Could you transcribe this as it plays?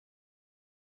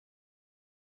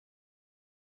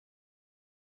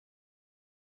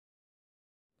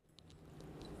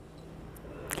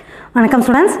வணக்கம்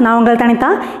ஸ்டூடெண்ட்ஸ், நான் உங்கள் தனிதா.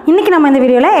 இன்றைக்கி நம்ம இந்த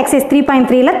வீடியோவில் எக்ஸசைஸ்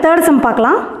 3.3ல தேர்ட் சம்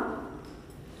பார்க்கலாம்.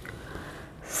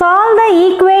 Solve the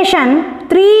equation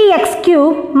 3x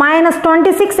cube minus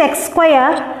 26x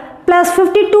square plus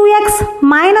 52x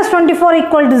minus 24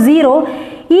 equal to 0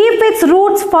 if its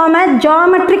roots form a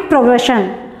geometric progression.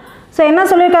 So என்ன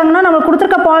சொல்லியிருக்காங்கன்னா, நம்ம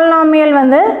கொடுத்துருக்க பாலினாமியல்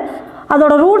வந்து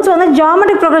அதோட ரூட்ஸ் வந்து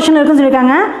ஜியாமெட்ரிக் ப்ரோக்ரஷன் இருக்குன்னு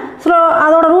சொல்லியிருக்காங்க. ஸோ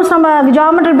அதோட ரூட்ஸ் நம்ம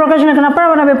ஜியாமெட்ரிக் ப்ரோக்ரஷன் இருக்கிறப்ப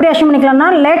நம்ம எப்படி அஷ்யூம் பண்ணிக்கலாம்னா,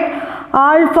 let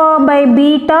alpha by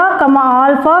beta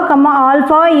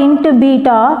alpha into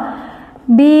beta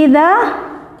be the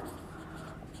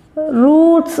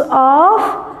roots of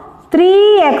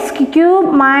 3x cube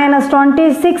minus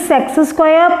 26x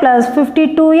square plus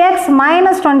 52x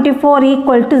minus 24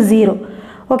 equal to 0.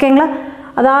 ஓகேங்களா?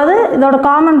 அதாவது இதோட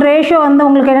காமன் ரேஷியோ வந்து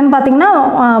உங்களுக்கு என்னென்னு பார்த்தீங்கன்னா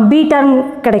பீட்டான்னு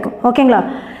கிடைக்கும். ஓகேங்களா?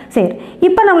 சரி,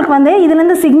 இப்போ நம்மளுக்கு வந்து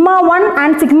இதுலேருந்து சிக்மா 1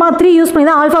 அண்ட் சிக்மா 3 யூஸ் பண்ணி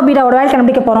தான் ஆல்ஃபா பீட்டாவோட வேல்யூ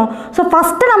கண்டுபிடிக்க போகிறோம். ஸோ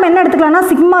ஃபஸ்ட்டு நம்ம என்ன எடுத்துக்கலாம்னா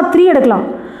சிக்மா 3 எடுக்கலாம்.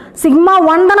 சிக்மா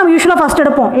 1 தான் நம்ம யூஸ்வலாக ஃபஸ்ட்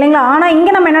எடுப்போம் இல்லைங்களா? ஆனால்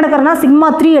இங்கே நம்ம என்ன எடுக்கிறோம்னா சிக்மா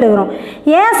 3 எடுக்கிறோம்.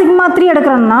 ஏன் சிக்மா 3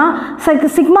 எடுக்கிறோம்னா,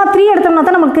 சிக்மா 3 எடுத்தோம்னா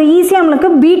தான் நமக்கு ஈஸியாக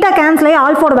நம்மளுக்கு பீட்டா கேன்சல் ஆகி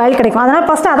ஆல்ஃபாவோட வேல்யூ கிடைக்கும். அதனால்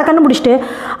ஃபஸ்ட்டு அதை கண்டுபிடிச்சிட்டு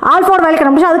ஆல்ஃபாவோட வேல்யூ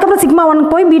கண்டுபிடிச்சி அதுக்கப்புறம் சிக்மா 1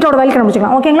 போய் பீட்டாவோட வேல்யூ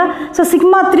கண்டுபிடிச்சிக்கலாம். ஓகேங்களா? ஸோ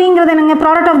சிக்மா 3ங்கிறது என்னங்க,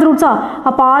 ப்ராடக்ட் ஆஃப் த ரூட்ஸா.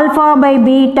 அப்போ alpha by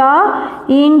beta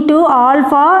into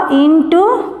alpha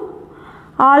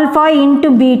into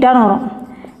பீட்டான்னு வரும்.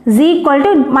 is equal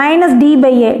to minus d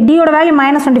by a. d ஓட வேல்யூ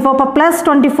minus 24, இப்போ plus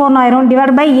 24 ஆயிரும்,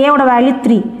 டிவைட் பை a ஓட வேல்யூ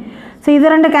 3. ஸோ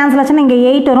இது ரெண்டு கேன்சல் ஆச்சுன்னா இங்கே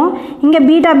 8 வரும். இங்கே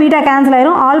பீட்டா கேன்சல்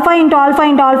ஆயிரும். ஆல்ஃபா இன்ட்டு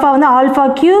ஆல்ஃபா வந்து alpha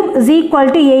cube is equal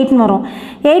to 8ன்னு வரும்.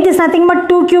 8 is nothing but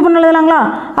 2 கியூப்னு எழுதலாங்களா?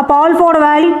 அப்போ ஆல்ஃபாவோட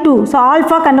வேல்யூ 2. ஸோ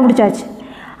ஆல்ஃபா கண்டுபிடிச்சாச்சு.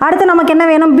 அடுத்து நமக்கு என்ன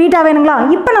வேணும், பீட்டா வேணுங்களா?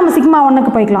 இப்போ நம்ம சிக்மா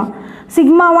 1க்கு போய்க்கலாம்.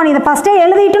 சிக்மா 1 இதை ஃபஸ்ட்டே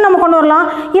எழுதிட்டு நம்ம கொண்டு வரலாம்,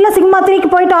 இல்லை சிக்மா 3க்கு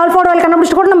போயிட்டு ஆல்ஃபாவோட வேல்யூ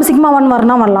கண்டுபிடிச்சிட்டு கூட நம்ம சிக்மா 1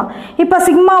 வரலாம். இப்போ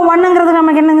சிக்மா 1ங்கிறது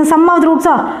நமக்கு என்னங்க, சம் ஆஃப்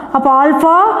ரூட்ஸா. அப்போ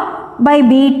alpha by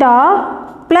beta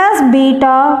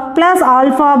plus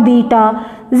alpha beta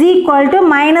is equal to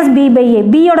minus b by a.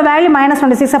 b ஓட வேல்யூ minus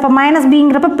 26, அப்போ மைனஸ்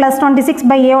பிங்கிறப்ப ப்ளஸ் 26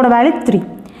 பை a ஓட வேல்யூ 3.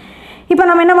 இப்போ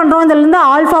நம்ம என்ன பண்ணுறோம், இதிலிருந்து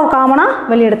ஆல்ஃபா காமனாக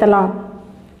வெளியெடுத்துடலாம்.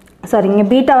 சாரி, இங்கே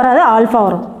பீட்டா வராது, ஆல்ஃபா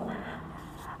வரும்.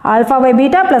 Alpha by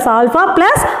beta plus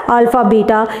alpha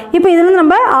beta. இப்போ இதுலேருந்து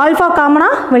நம்ம ஆல்ஃபா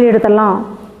காமனாக வெளியெடுத்துடலாம்.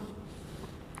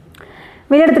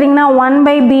 வெளியெடுத்துட்டிங்கன்னா 1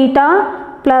 by beta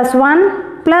plus 1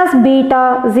 plus beta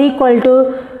is equal to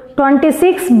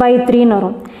 26 by 3ன்னு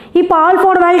வரும். இப்போ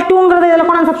ஆல்ஃபாவோட வேல்யூ 2ங்கிறத இதில்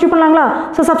கூட சப்ஸ்டியூட் பண்ணலாங்களா?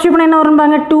 ஸோ சப்ஸ்டியூட் பண்ண என்ன வரும்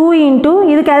பாருங்க, 2 இன்ட்டு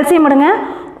இதுக்கு எல்சிஎம் எடுங்க,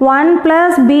 1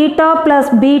 plus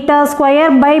beta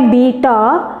square by beta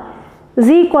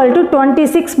is equal to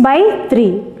 26 by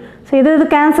 3. So இது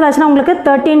கேன்சல் ஆச்சுன்னா உங்களுக்கு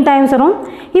 13 டைம்ஸ் வரும்.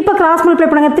 இப்போ கிராஸ் மல்டிப்ளை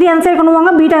பண்ணுங்கள், 3 அந்த சைடு கொண்டு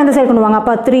வாங்க, பீட்டா இந்த சைடு கொண்டு வாங்க.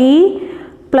 அப்போ 3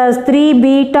 plus 3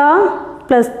 beta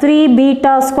plus 3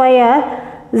 beta square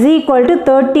is equal to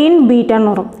 13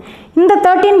 பீட்டான்னு வரும். இந்த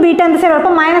 13 பீட்டா இந்த சைடு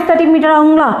வரப்போ மைனஸ் 13 பீட்டா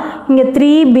ஆகுங்களா? இங்கே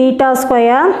 3 beta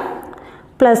square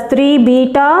plus 3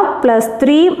 beta plus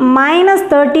 3 minus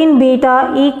 13 beta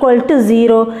equal to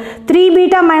 0. 3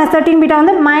 beta minus 13 beta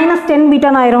வந்து மைனஸ் 10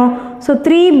 பீட்டான்னு ஆயிரும். So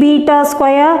 3 beta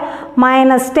square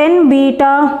minus 10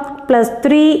 beta plus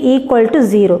 3 equal to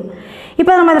 0.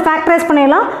 இப்போ நம்ம இதை ஃபேக்டரைஸ்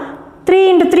பண்ணிடலாம். 3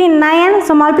 இன்ட்டு 3 9.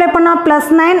 ஸோ மல்டிப்ளை பண்ணால் ப்ளஸ்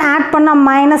 9, ஆட் பண்ணால்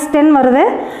மைனஸ் 10 வருது.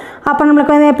 அப்போ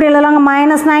நம்மளுக்கு வந்து எப்படி எழுதலாங்க,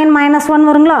 மைனஸ் 9 மைனஸ் 1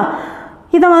 வருங்களா?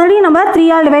 இதை மறுபடியும் நம்ம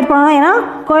 3ஆல் டிவைட் பண்ணலாம், ஏன்னா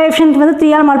கோஎஃபிஷியன்ட் வந்து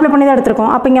 3ஆல் மல்டிப்ளை பண்ணி தான்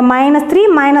எடுத்துருக்கோம். அப்போ இங்கே மைனஸ் 3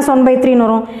 மைனஸ் 1/3ன்னு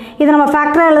வரும். இதை நம்ம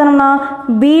ஃபேக்டராக எழுதணும்னா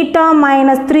beta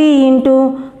minus 3 into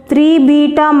 3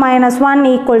 beta minus 1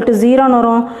 equal to 0ன்னு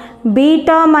வரும்.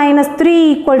 பீட்டா மைனஸ் 3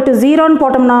 ஈக்குவல் டு 0ன்னு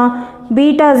போட்டோம்னா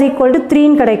பீட்டா இஸ் ஈக்குவல் டு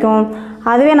 3ன்னு கிடைக்கும்.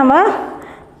 அதுவே நம்ம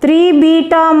 3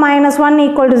 பீட்டா மைனஸ் 1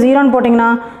 ஈக்குவல் டு 0ன்னு போட்டிங்கன்னா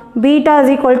பீட்டா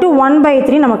இஸ் ஈக்குவல் டு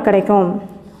 1/3 நமக்கு கிடைக்கும்.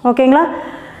 ஓகேங்களா?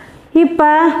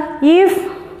 இப்போ if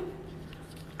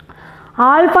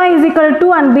alpha is equal to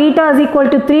and beta is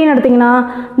equal to 3ன்னு எடுத்திங்கன்னா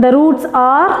the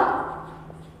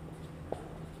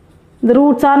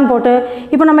roots ஆர்னு போட்டு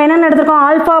இப்போ நம்ம என்னென்ன எடுத்துருக்கோம்,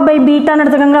 alpha by பீட்டான்னு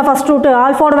எடுத்துக்கோங்களா. First route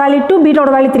ஆல்ஃபாவோட value 2,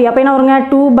 பீட்டாவோட value 3. அப்போ என்ன வருங்க,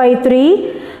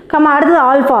 2/3 அடுத்தது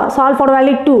ஆல்ஃபா. So ஆல்ஃபாவோட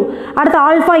value 2. அடுத்து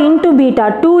ஆல்ஃபா இன்ட்டு பீட்டா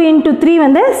 2 இன்ட்டு 3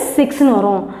 வந்து 6ன்னு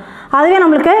வரும். அதுவே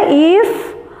நம்மளுக்கு if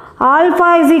alpha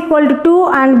is equal to 2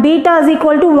 and beta is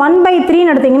equal to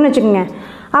 1/3ன்னு எடுத்திங்கன்னு வச்சுக்கோங்க.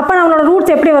 அப்போ நம்மளோட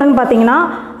ரூட்ஸ் எப்படி வரும்னு பார்த்தீங்கன்னா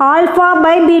ஆல்ஃபா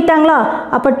பை பீட்டாங்களா.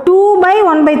 அப்போ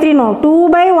 2/1/3ன்னு வரும்.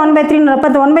 2/1/3ன்னு அப்போ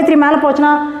 1/3 மேலே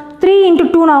போச்சுன்னா 3 இன்ட்டு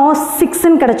 2 ஆகும்,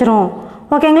 6ன்னு கிடச்சிரும்.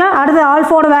 ஓகேங்களா? அடுத்து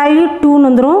ஆல்ஃபாவோட வேல்யூ 2ன்னு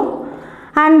வந்துடும்.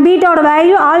 அண்ட் பீட்டாவோட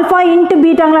வேல்யூ ஆல்ஃபா இன்ட்டு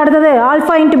பீட்டாங்களா, அடுத்தது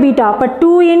ஆல்ஃபா இன்ட்டு பீட்டா. அப்போ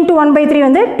 2 இன்ட்டு 1/3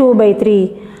 வந்து 2/3.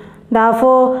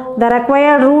 therefore the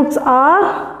required roots are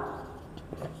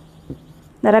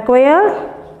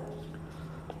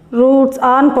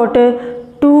போட்டு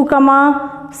 2,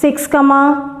 6,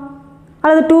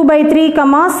 அல்லது 2/3,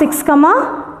 6,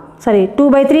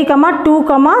 2/3, 2,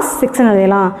 6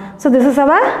 எழுதலாம். So this is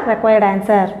our required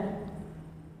answer.